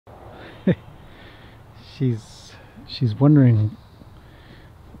she's wondering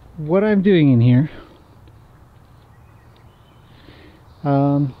what I'm doing in here.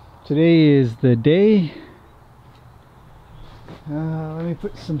 Today is the day. Let me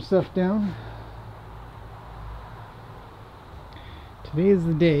put some stuff down. Today is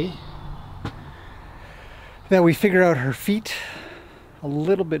the day that we figure out her feet a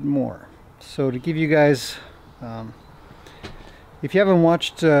little bit more. So to give you guys, if you haven't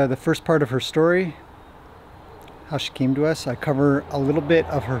watched the first part of her story, how she came to us, I cover a little bit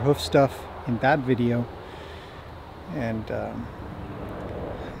of her hoof stuff in that video. And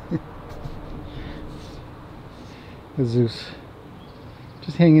Zeus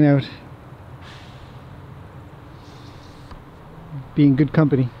just hanging out, being good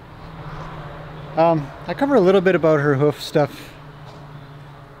company. I cover a little bit about her hoof stuff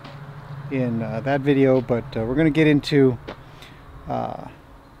in that video, but we're going to get into how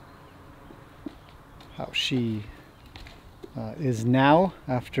she is now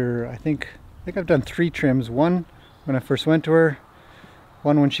after I think I've done 3 trims. One when I first went to her,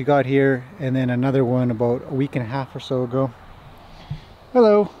 one when she got here, and then another one about a week and a half or so ago.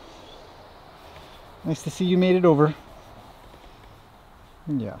 Hello. Nice to see you made it over.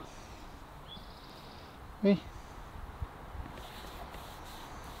 Yeah. Hey.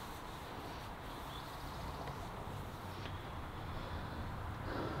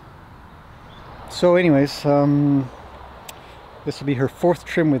 So anyways, this will be her 4th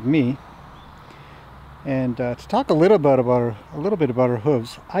trim with me. And to talk a little bit about her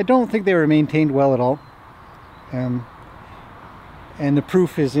hooves, I don't think they were maintained well at all. And the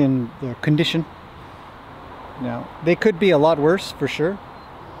proof is in the condition. Now, they could be a lot worse for sure.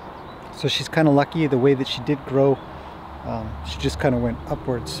 So she's kind of lucky the way that she did grow. She just kind of went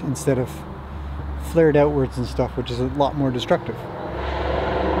upwards instead of flared outwards and stuff, which is a lot more destructive.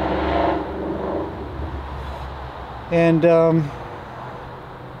 And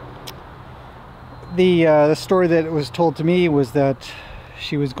the story that was told to me was that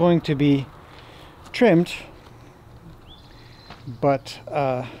she was going to be trimmed, but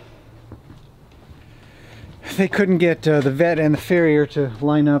they couldn't get the vet and the farrier to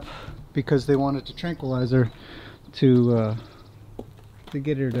line up because they wanted to tranquilize her to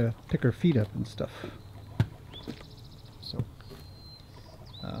get her to pick her feet up and stuff. So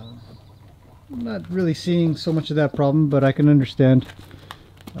I'm not really seeing so much of that problem, but I can understand.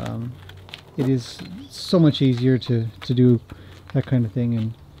 It is so much easier to do that kind of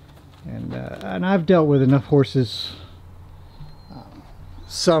thing, and I've dealt with enough horses,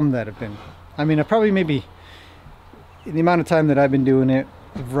 some that have been, I mean, I probably maybe in the amount of time that I've been doing it,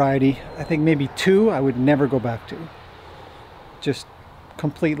 a variety, I think maybe 2 I would never go back to. Just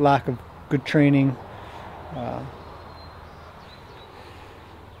complete lack of good training,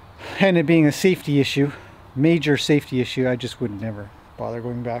 and it being a safety issue, major safety issue. I just would never bother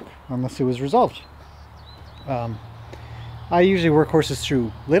going back unless it was resolved. I usually work horses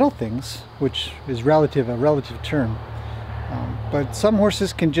through little things, which is a relative term, but some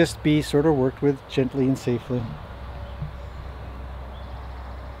horses can just be sort of worked with gently and safely.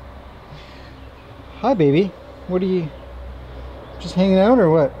 Hi baby, what are you, just hanging out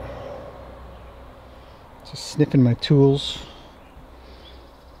or what? Just sniffing my tools.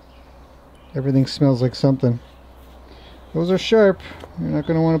 Everything smells like something. Those are sharp. You're not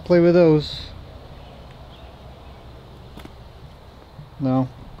going to want to play with those. No.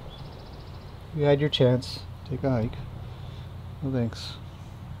 You had your chance. Take a hike. No thanks.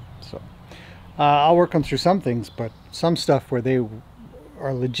 So, I'll work them through some things, but some stuff where they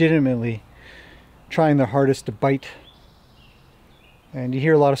are legitimately trying their hardest to bite. And you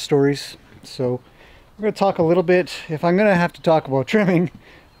hear a lot of stories. So, we're going to talk a little bit. If I'm going to have to talk about trimming,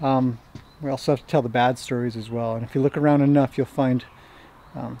 we also have to tell the bad stories as well. And if you look around enough, you'll find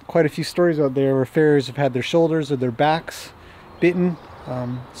quite a few stories out there where farriers have had their shoulders or their backs bitten.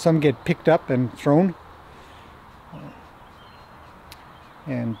 Some get picked up and thrown.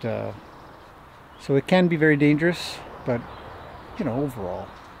 And so it can be very dangerous, but you know, overall,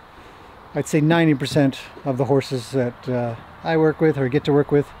 I'd say 90% of the horses that I work with or get to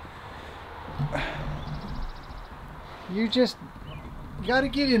work with, you got to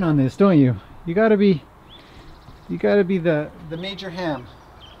get in on this, don't you? You got to be the major ham.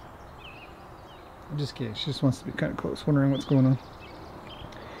 I'm just kidding. She just wants to be kind of close, wondering what's going on.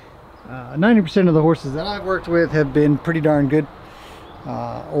 90% of the horses that I've worked with have been pretty darn good,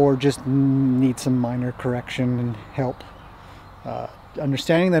 or just need some minor correction and help.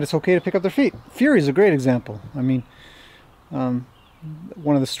 Understanding that it's okay to pick up their feet. Fury is a great example. I mean,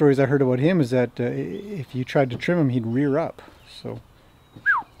 one of the stories I heard about him is that if you tried to trim him, he'd rear up. So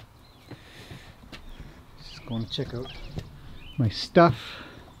going to check out my stuff.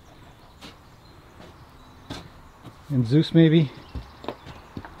 And Zeus maybe.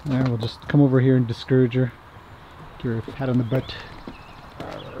 Alright, we'll just come over here and discourage her. Give her a pat on the butt.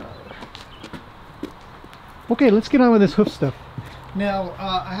 Okay, let's get on with this hoof stuff. Now,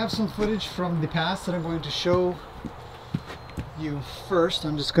 I have some footage from the past that I'm going to show you first.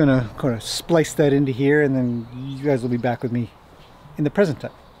 I'm just going to kind of splice that into here, and then you guys will be back with me in the present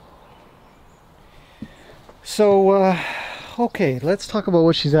time. So, okay, let's talk about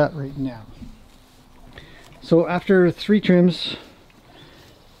what she's at right now. So after 3 trims,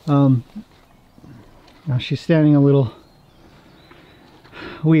 now she's standing a little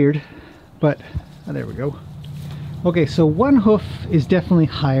weird, but there we go. Okay, so one hoof is definitely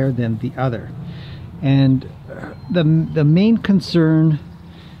higher than the other, and the main concern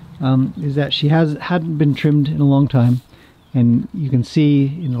is that she hadn't been trimmed in a long time, and you can see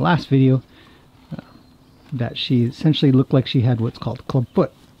in the last video that she essentially looked like she had what's called club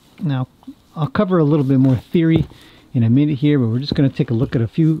foot. Now, I'll cover a little bit more theory in a minute here, but we're just going to take a look at a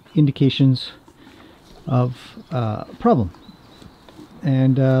few indications of problem.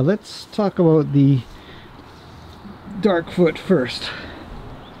 And let's talk about the dark foot first.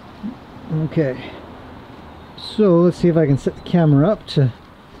 Okay, so let's see if I can set the camera up to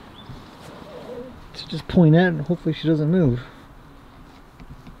just point at it, and hopefully she doesn't move.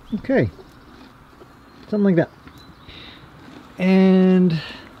 Okay, something like that. And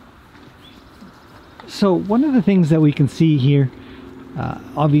so one of the things that we can see here,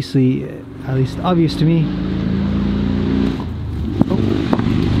 obviously, at least obvious to me, oh,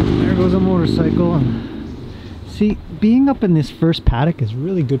 there goes a motorcycle. See, being up in this first paddock is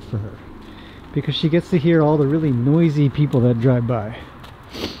really good for her, because she gets to hear all the really noisy people that drive by.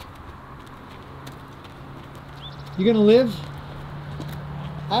 You gonna live?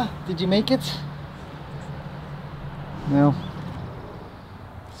 Huh? Did you make it? No.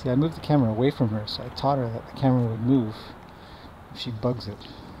 See, I moved the camera away from her, so I taught her that the camera would move if she bugs it.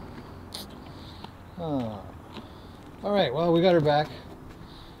 Oh. Alright, well, we got her back.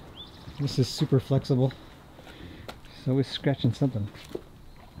 This is super flexible. She's always scratching something.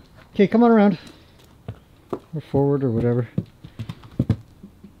 Okay, come on around. Or forward or whatever.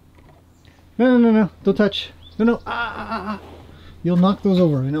 No, don't touch. No, ah. You'll knock those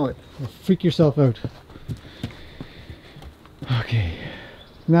over, I know it. You'll freak yourself out. Okay.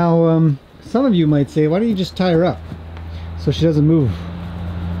 Now, some of you might say, why don't you just tie her up so she doesn't move?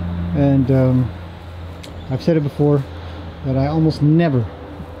 And I've said it before that I almost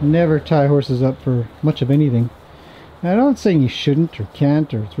never tie horses up for much of anything. And I'm not saying you shouldn't or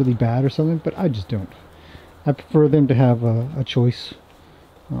can't or it's really bad or something, but I just don't. I prefer them to have a choice,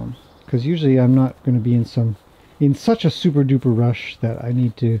 because usually I'm not going to be in such a super duper rush that I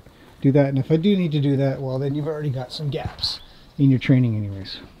need to do that. And if I do need to do that, well, then you've already got some gaps in your training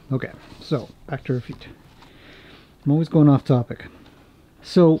anyways. Okay, so back to her feet. I'm always going off topic.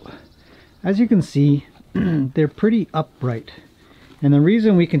 So as you can see, they're pretty upright, and the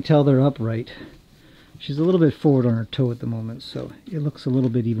reason we can tell they're upright, she's a little bit forward on her toe at the moment, so it looks a little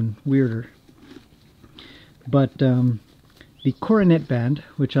bit even weirder. But the coronet band,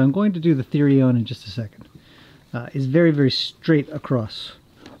 which I'm going to do the theory on in just a second, is very, very straight across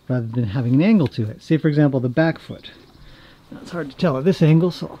rather than having an angle to it. Say, for example, the back foot. Now, it's hard to tell at this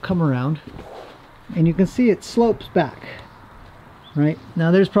angle, so I'll come around, and you can see it slopes back. Right?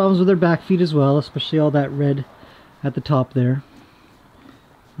 Now there's problems with her back feet as well, especially all that red at the top there.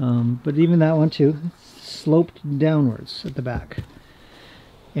 But even that one too, it's sloped downwards at the back.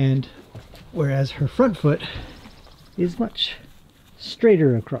 And whereas her front foot is much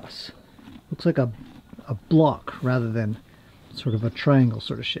straighter across. Looks like a block rather than sort of a triangle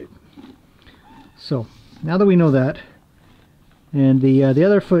sort of shape. So now that we know that, and the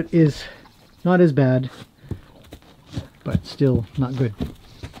other foot is not as bad, but still not good.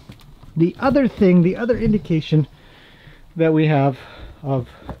 The other thing, the other indication that we have of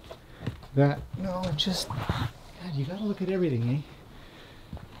that, no, just, God, you gotta look at everything,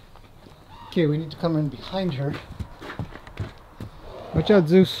 eh? Okay, we need to come in behind her. Watch out,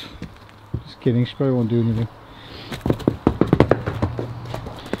 Zeus. Just kidding, she probably won't do anything.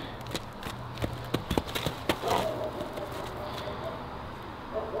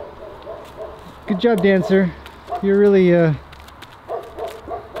 Good job, Dancer. You're really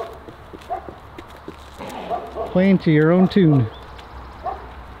playing to your own tune.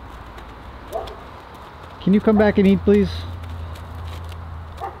 Can you come back and eat, please?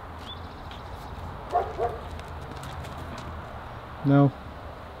 No.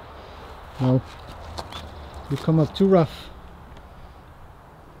 No. You come up too rough.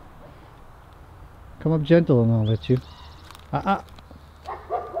 Come up gentle and I'll let you.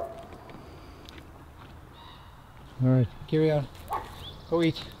 Alright, carry on. Go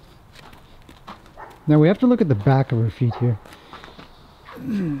eat. Now we have to look at the back of her feet here.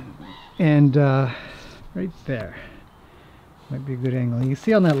 And right there. Might be a good angle. You can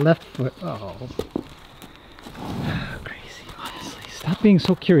see on that left foot. Oh. Gracie, honestly. Stop being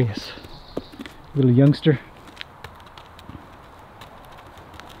so curious. Little youngster.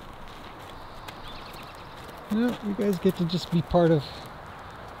 Well, you guys get to just be part of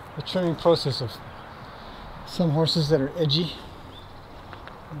the trimming process of some horses that are edgy.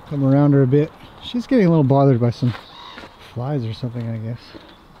 I'll come around her a bit. She's getting a little bothered by some flies or something, I guess,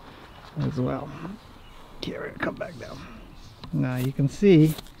 as well. Okay, we're gonna come back down. Now you can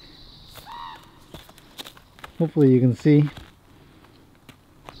see, hopefully you can see.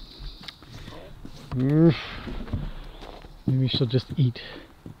 Maybe she'll just eat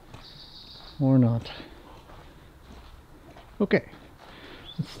or not. Okay,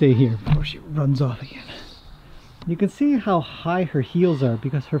 let's stay here before she runs off again. You can see how high her heels are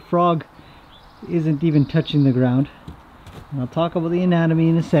because her frog isn't even touching the ground. And I'll talk about the anatomy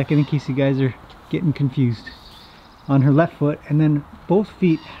in a second in case you guys are getting confused. On her left foot, and then both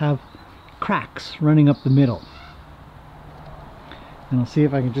feet have cracks running up the middle. And I'll see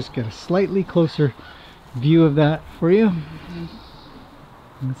if I can just get a slightly closer view of that for you. You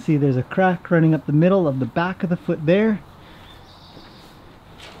can see there's a crack running up the middle of the back of the foot there.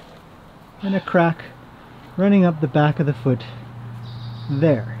 And a crack running up the back of the foot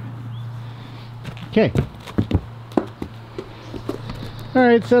there. Okay.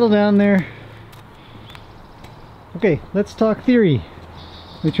 Alright, settle down there. Okay, let's talk theory.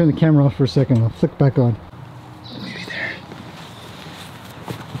 Let me turn the camera off for a second. I'll flick back on. Maybe there.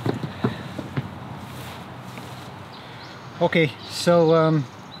 Okay, so I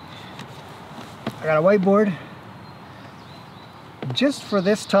got a whiteboard just for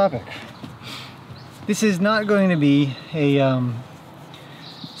this topic. This is not going to be a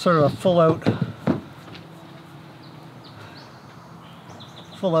sort of a full out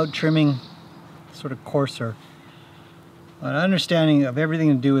trimming sort of course, or an understanding of everything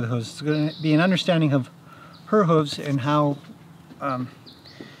to do with hooves. It's going to be an understanding of her hooves and how and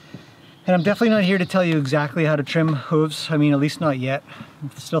I'm definitely not here to tell you exactly how to trim hooves. I mean, at least not yet. I'm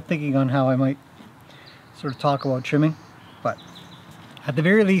still thinking on how I might sort of talk about trimming, but at the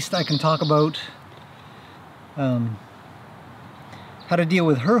very least I can talk about how to deal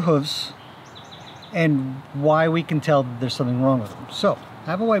with her hooves and why we can tell that there's something wrong with them. So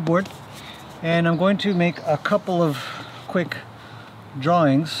I have a whiteboard and I'm going to make a couple of quick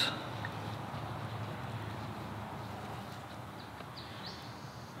drawings.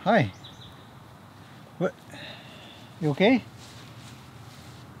 Hi. What? You okay?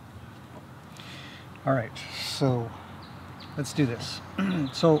 All right, so let's do this.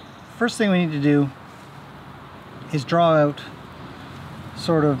 So first thing we need to do is draw out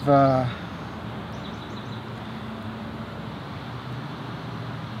sort of a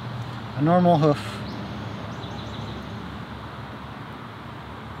normal hoof.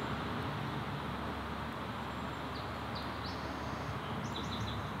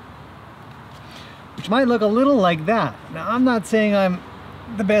 Which might look a little like that. Now, I'm not saying I'm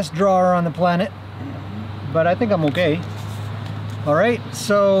the best drawer on the planet, but I think I'm okay. All right,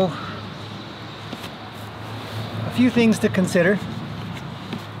 so a few things to consider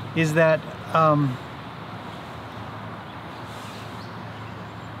is that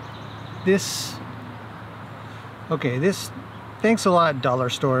this, thanks a lot, dollar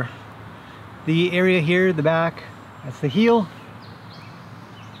store. The area here, the back, that's the heel,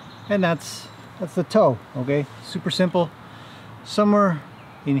 and that's the toe. Okay, super simple. Somewhere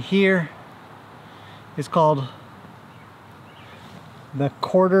in here is called the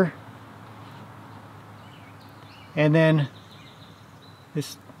quarter, and then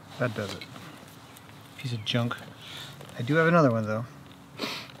that does it. Piece of junk. I do have another one though.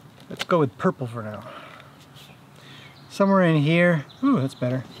 Let's go with purple for now. Somewhere in here, ooh, that's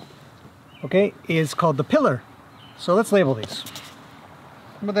better. Okay, is called the pillar. So let's label these.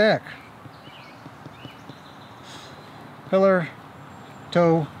 What the heck? Pillar,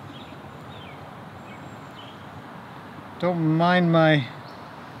 toe. Don't mind my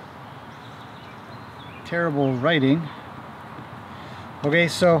terrible writing. Okay,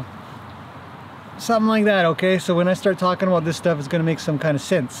 so something like that, okay? So when I start talking about this stuff, it's gonna make some kind of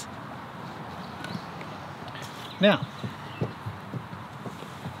sense. Now,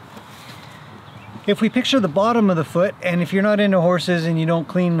 if we picture the bottom of the foot, and if you're not into horses and you don't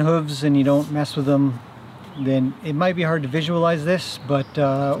clean hooves and you don't mess with them then it might be hard to visualize this, but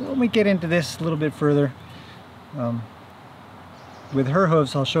when we get into this a little bit further, with her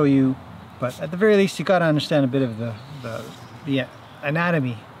hooves I'll show you, but at the very least you got to understand a bit of the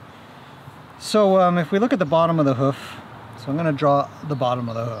anatomy. So if we look at the bottom of the hoof, so I'm going to draw the bottom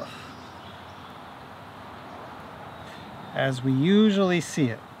of the hoof as we usually see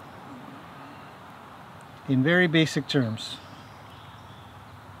it, in very basic terms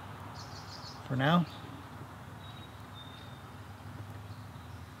for now.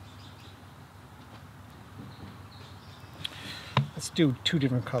 Let's do two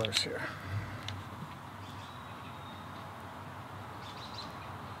different colors here.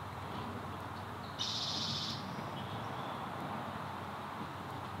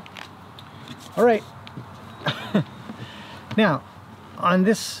 All right. Now, on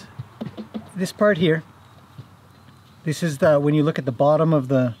this part here, this is when you look at the bottom of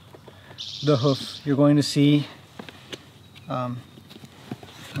the hoof, you're going to see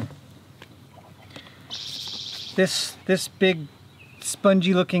this big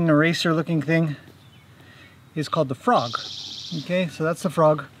spongy looking, eraser looking thing is called the frog. Okay, so that's the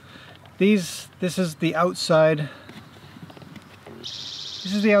frog. This is the outside.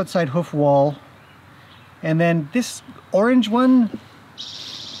 This is the outside hoof wall, and then this orange one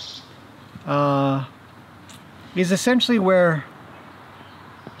is essentially where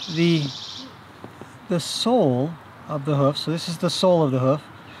the sole of the hoof. So this is the sole of the hoof,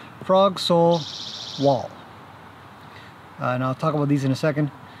 frog, sole, wall. And I'll talk about these in a second.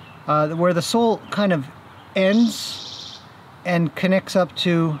 Where the sole kind of ends and connects up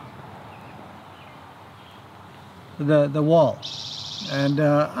to the wall. And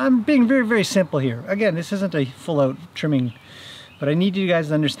I'm being very, very simple here. Again, this isn't a full-out trimming, but I need you guys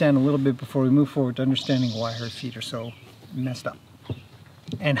to understand a little bit before we move forward to understanding why her feet are so messed up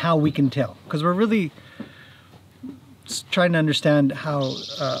and how we can tell. Because we're really trying to understand how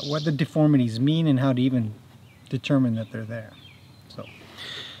what the deformities mean and how to even determine that they're there. So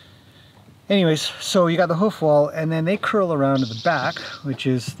anyways, so you got the hoof wall, and then they curl around to the back, which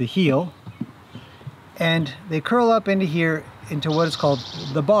is the heel, and they curl up into here into what is called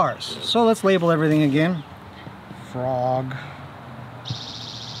the bars. So let's label everything again. Frog,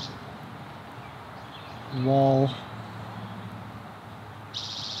 wall,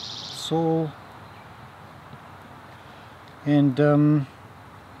 sole, and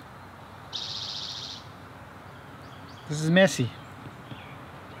this is messy.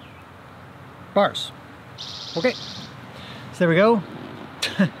 Bars. Okay, so there we go.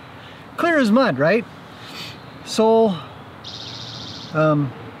 Clear as mud, right? Sole,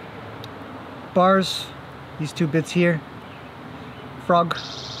 bars, these two bits here, frog,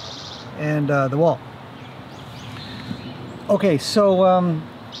 and the wall. Okay, so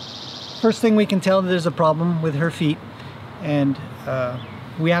first thing we can tell that there's a problem with her feet, and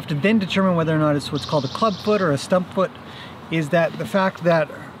we have to then determine whether or not it's what's called a club foot or a stump foot, is that the fact that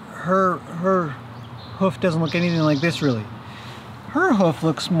her hoof doesn't look anything like this really. Her hoof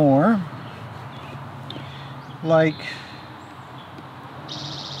looks more like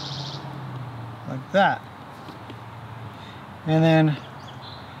that. And then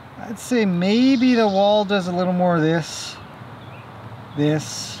I'd say maybe the wall does a little more of this,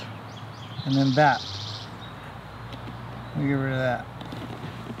 and then that. Let me get rid of that.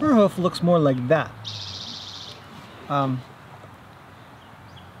 Her hoof looks more like that.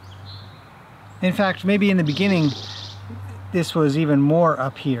 In fact, maybe in the beginning this was even more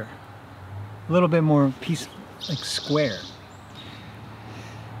up here. A little bit more like square.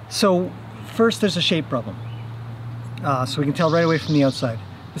 So first there's a shape problem. So we can tell right away from the outside.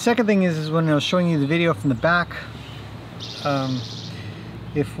 The second thing is when I was showing you the video from the back,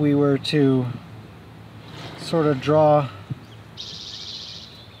 if we were to sort of draw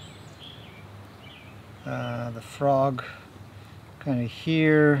the frog kind of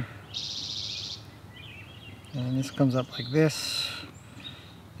here, and this comes up like this.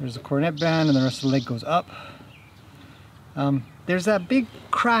 There's a cornet band and the rest of the leg goes up. There's that big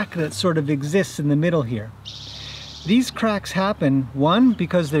crack that sort of exists in the middle here. These cracks happen, one,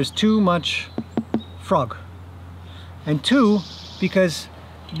 because there's too much frog, and two, because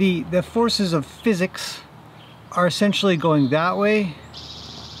the forces of physics are essentially going that way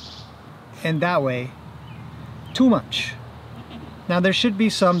and that way too much. Now there should be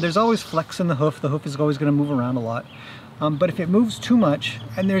there's always flex in the hoof is always going to move around a lot, but if it moves too much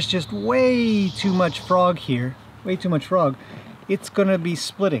and there's just way too much frog here, it's going to be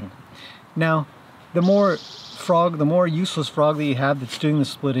splitting. Now the more frog, the more useless frog that you have that's doing the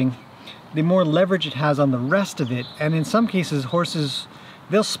splitting, the more leverage it has on the rest of it, and in some cases horses,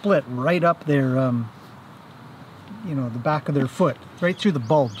 they'll split right up their you know, the back of their foot, right through the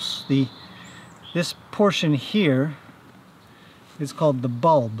bulbs. This portion here is called the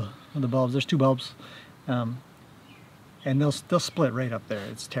bulb. The bulbs. There's two bulbs, and they'll split right up there.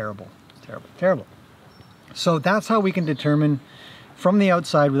 It's terrible. It's terrible. Terrible. So that's how we can determine from the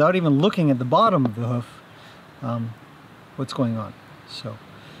outside, without even looking at the bottom of the hoof, what's going on. So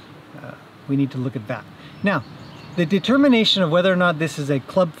we need to look at that. Now, the determination of whether or not this is a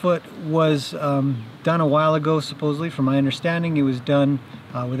clubfoot was done a while ago, supposedly. From my understanding, it was done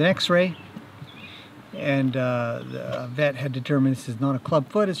with an x-ray, and the vet had determined this is not a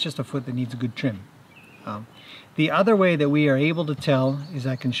clubfoot, it's just a foot that needs a good trim. The other way that we are able to tell is,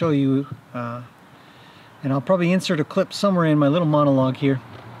 I can show you, and I'll probably insert a clip somewhere in my little monologue here,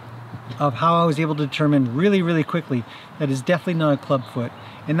 of how I was able to determine really, really quickly that is definitely not a clubfoot.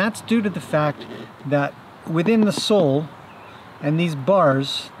 And that's due to the fact that within the sole and these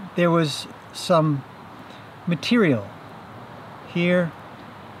bars, there was some material here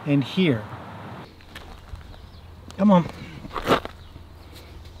and here. Come on.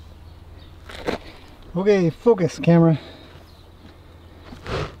 Okay, focus, camera.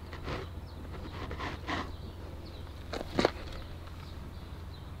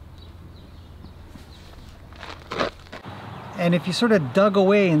 And if you sort of dug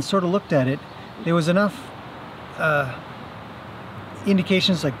away and sort of looked at it, there was enough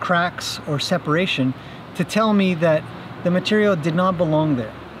indications like cracks or separation to tell me that the material did not belong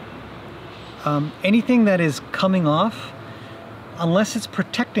there. Anything that is coming off, unless it's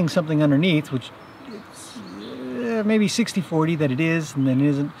protecting something underneath, which it's maybe 60-40 that it is and then it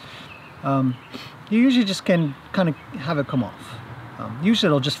isn't, you usually just can kind of have it come off. Usually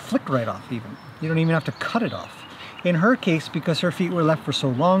it'll just flick right off even. You don't even have to cut it off. In her case, because her feet were left for so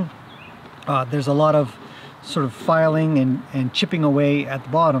long, there's a lot of sort of filing and chipping away at the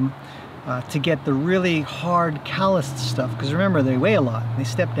bottom to get the really hard calloused stuff, because remember, they weigh a lot, they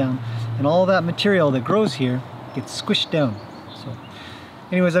step down, and all that material that grows here gets squished down. So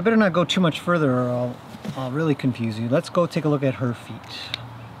anyways, I better not go too much further or I'll really confuse you. Let's go take a look at her feet.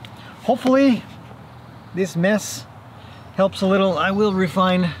 Hopefully this mess helps a little. I will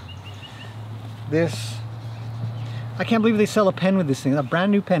refine this. I can't believe they sell a pen with this thing, a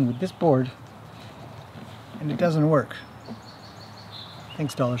brand new pen with this board, and it doesn't work.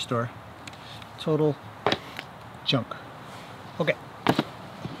 Thanks, dollar store. Total junk. Okay.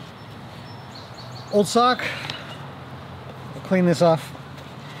 Old sock. I'll clean this off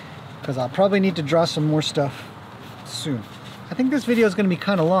because I'll probably need to draw some more stuff soon. I think this video is going to be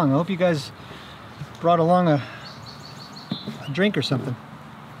kind of long. I hope you guys brought along a drink or something.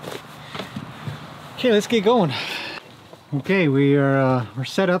 Okay, let's get going. Okay, we're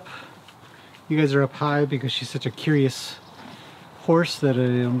set up. You guys are up high because she's such a curious horse that I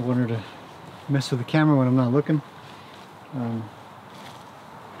don't want her to mess with the camera when I'm not looking.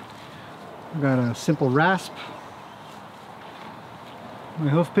 I've got a simple rasp, my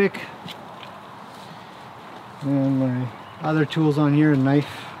hoof pick, and my other tools on here, a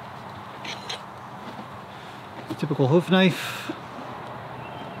knife, a typical hoof knife,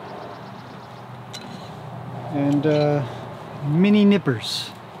 and mini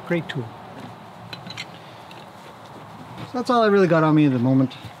nippers. Great tool. So that's all I really got on me at the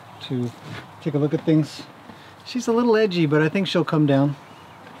moment to take a look at things. She's a little edgy, but I think she'll come down.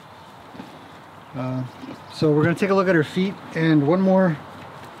 So we're going to take a look at her feet, and one more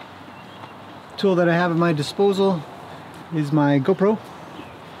tool that I have at my disposal is my GoPro.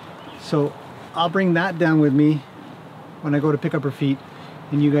 So I'll bring that down with me when I go to pick up her feet,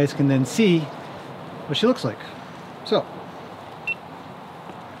 and you guys can then see what she looks like. So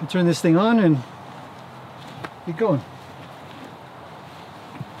I'll turn this thing on and get going.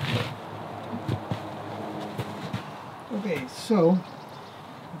 Okay, so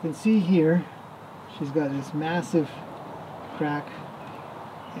you can see here she's got this massive crack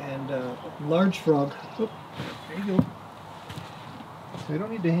and large frog. Oh, there you go. So I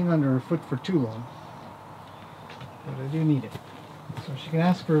don't need to hang onto her foot for too long, but I do need it. So she can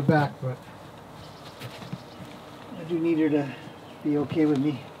ask for her back, but I do need her to be okay with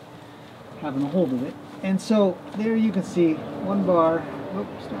me having a hold of it. And so there you can see one bar. Oh,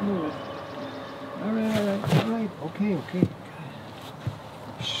 stop moving. Alright, okay.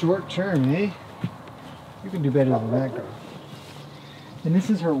 Short term, eh? You can do better than that, girl. And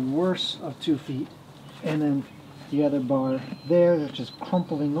this is her worst of 2 feet. And then the other bar there that's just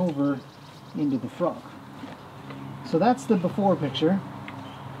crumpling over into the frog. So that's the before picture.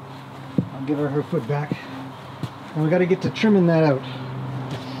 I'll give her her foot back. And we got to get to trimming that out.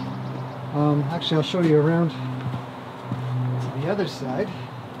 Actually, I'll show you around to the other side.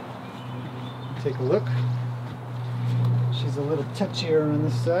 Take a look. she's a little touchier on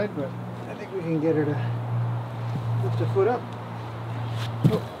this side, but I think we can get her to lift her foot up.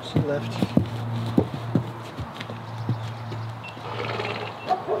 Oh, she left.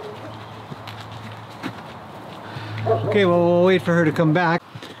 Okay, well, we'll wait for her to come back.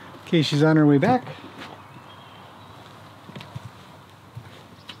 Okay, she's on her way back.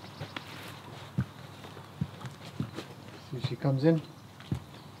 See, she comes in.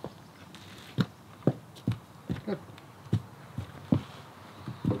 Good.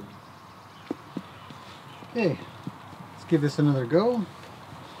 Okay, let's give this another go. I'm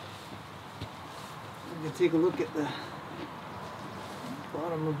going to take a look at the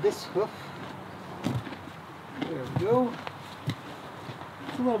bottom of this hoof. There we go.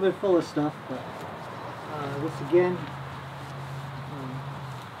 It's a little bit full of stuff, but this again,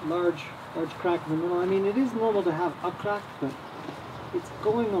 large crack in the middle. I mean, it is normal to have a crack, but it's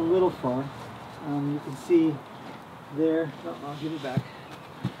going a little far. You can see there. Oh, I'll give it back.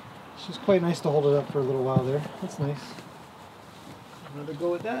 It's just quite nice to hold it up for a little while there. That's nice. Another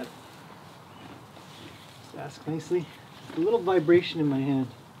go at that. Just ask nicely. Just a little vibration in my hand.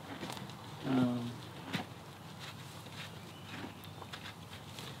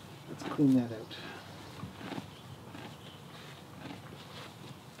 Let's clean that out.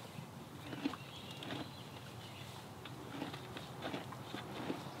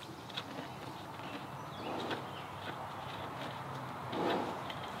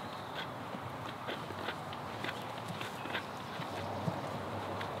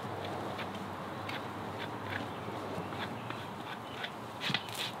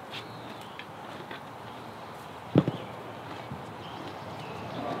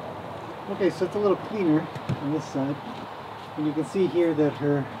 Okay, so it's a little cleaner on this side, and you can see here that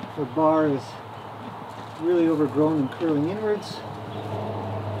her bar is really overgrown and curling inwards,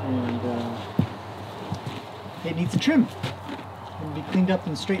 and it needs a trim and be cleaned up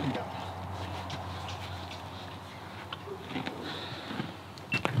and straightened out.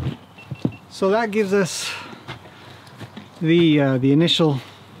 So that gives us the initial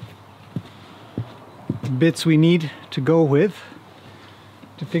bits we need to go with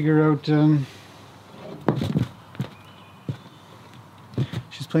to figure out.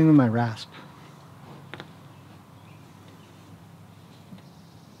 She's playing with my rasp.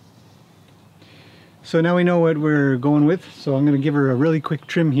 So now we know what we're going with, so I'm going to give her a really quick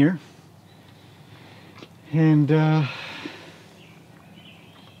trim here. And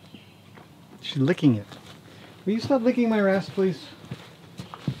she's licking it. Will you stop licking my rasp, please?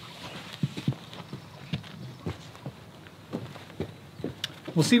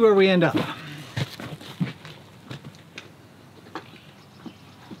 We'll see where we end up.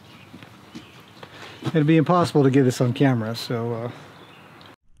 It'd be impossible to get this on camera, so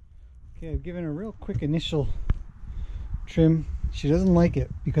okay, I've given her a real quick initial trim. She doesn't like it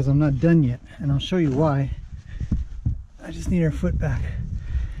because I'm not done yet, and I'll show you why. I just need her foot back.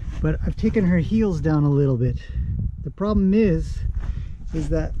 But I've taken her heels down a little bit. The problem is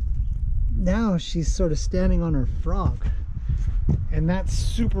that now she's sort of standing on her frog. And that's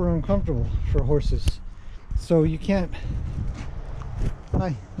super uncomfortable for horses. So you can't...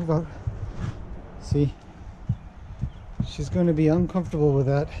 Hi, move out. See? She's going to be uncomfortable with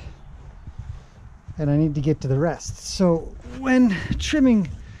that. And I need to get to the rest. So when trimming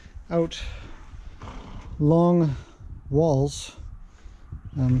out long walls,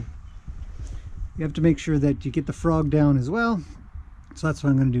 you have to make sure that you get the frog down as well. So that's what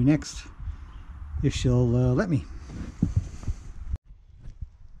I'm going to do next, if she'll let me.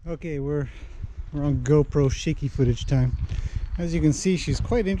 Okay, we're on GoPro shaky footage time. As you can see, she's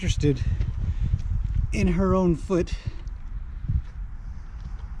quite interested in her own foot.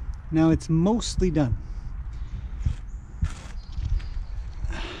 Now it's mostly done.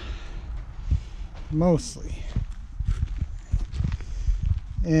 Mostly.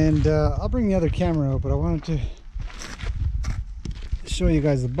 And I'll bring the other camera out, but I wanted to show you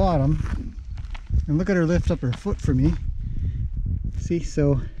guys the bottom. And look at her lift up her foot for me. See,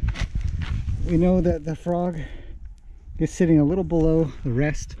 so we know that the frog is sitting a little below the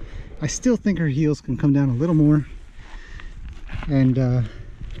rest. I still think her heels can come down a little more. And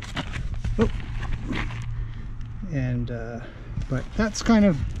but that's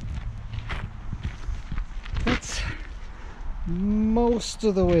most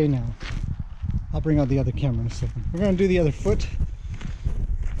of the way now. I'll bring out the other camera in a second. We're gonna do the other foot.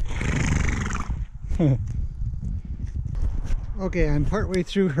 Okay, I'm partway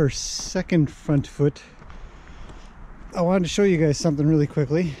through her second front foot. I wanted to show you guys something really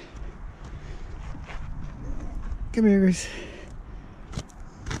quickly. Come here, Grace.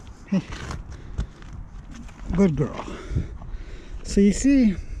 Hey. Good girl. So you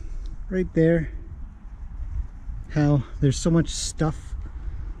see right there how there's so much stuff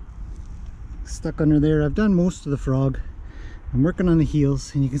stuck under there. I've done most of the frog. I'm working on the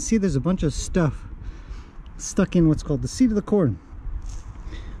heels, and you can see there's a bunch of stuff stuck in what's called the seat of the corn,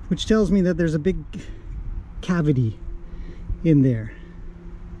 which tells me that there's a big cavity in there.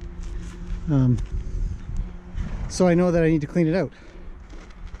 So I know that I need to clean it out,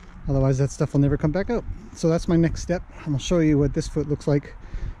 otherwise that stuff will never come back out. So that's my next step. I'm gonna show you what this foot looks like.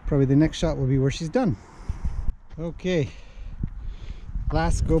 Probably the next shot will be where she's done. Okay,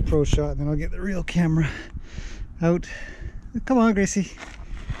 last GoPro shot, and then I'll get the real camera out. Come on, Gracie.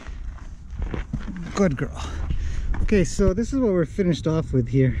 Good girl. Okay, so this is what we're finished off with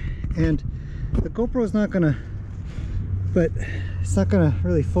here, and the GoPro is not gonna, but it's not gonna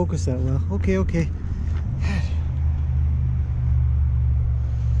really focus that well. Okay, okay.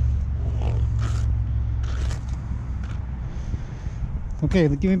 Okay,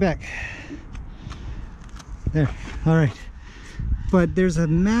 give me back. There, all right. But there's a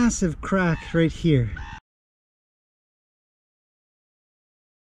massive crack right here.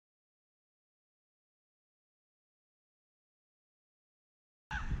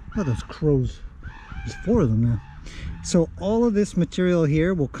 Oh, those crows. There's 4 of them now. So all of this material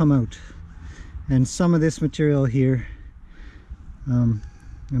here will come out. And some of this material here. And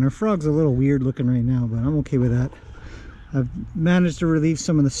our frog's a little weird looking right now, but I'm okay with that. I've managed to relieve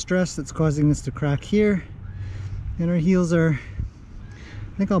some of the stress that's causing this to crack here. And our heels are,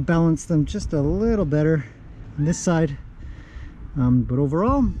 I think I'll balance them just a little better on this side. But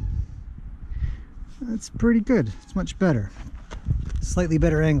overall, it's pretty good. It's much better. Slightly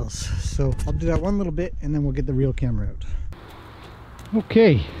better angles. So I'll do that one little bit, and then we'll get the real camera out.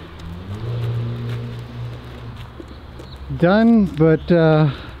 Okay. Done, but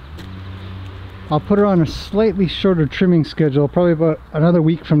I'll put her on a slightly shorter trimming schedule. Probably about another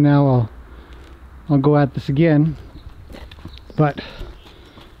week from now I'll go at this again. But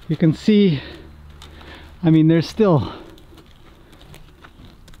you can see, I mean, there's still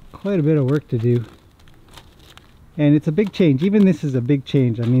quite a bit of work to do. And it's a big change. Even this is a big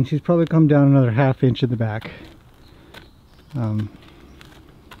change. I mean, she's probably come down another ½ inch in the back.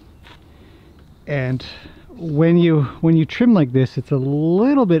 And when you trim like this, it's a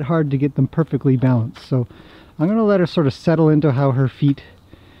little bit hard to get them perfectly balanced. So I'm going to let her sort of settle into how her feet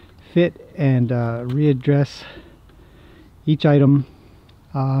fit, and readdress each item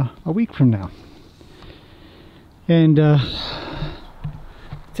a week from now. And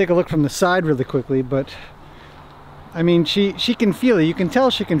take a look from the side really quickly, but I mean, she can feel it. You can tell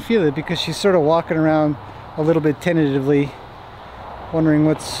she can feel it because she's sort of walking around a little bit tentatively, wondering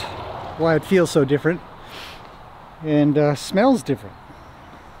why it feels so different, and smells different.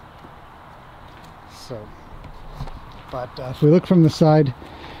 So, but if we look from the side,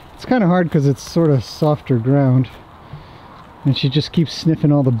 it's kind of hard because it's sort of softer ground, and she just keeps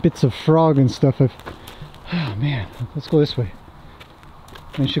sniffing all the bits of frog and stuff. Oh man, let's go this way.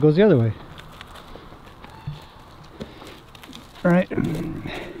 And she goes the other way. All right,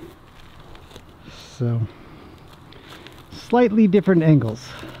 so slightly different angles.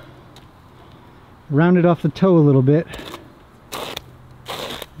 Rounded off the toe a little bit,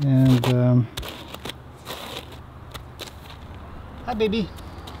 and hi baby,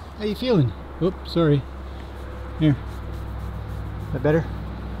 how you feeling? Oops, sorry. Here, is that better?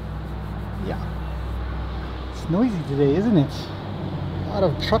 Yeah. It's noisy today, isn't it? A lot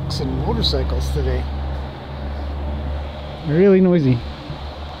of trucks and motorcycles today. Really noisy.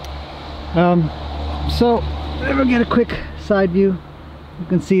 So if I get a quick side view, you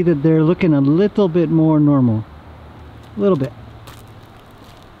can see that they're looking a little bit more normal. A little bit.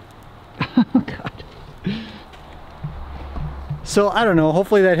 Oh God. So I don't know,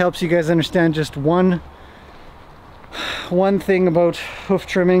 hopefully that helps you guys understand just one thing about hoof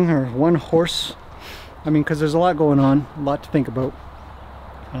trimming, or one horse. I mean, because there's a lot going on, a lot to think about,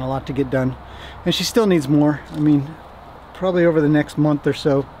 and a lot to get done. And she still needs more. I mean, probably over the next month or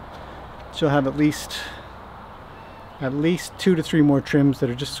so, she'll have at least 2 to 3 more trims that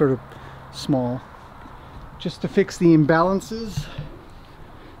are just sort of small, just to fix the imbalances.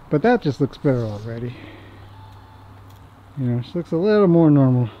 But that just looks better already. You know, she looks a little more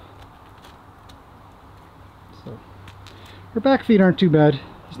normal. So her back feet aren't too bad.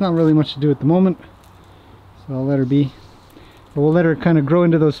 There's not really much to do at the moment, so I'll let her be. But we'll let her kind of grow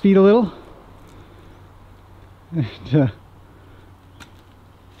into those feet a little,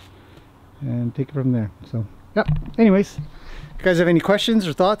 and take it from there. So yeah, anyways, if you guys have any questions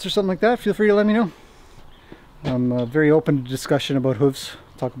or thoughts or something like that, feel free to let me know. I'm very open to discussion about hooves.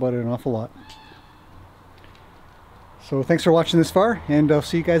 Talk about it an awful lot. So thanks for watching this far, and I'll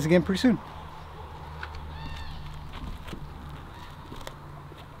see you guys again pretty soon.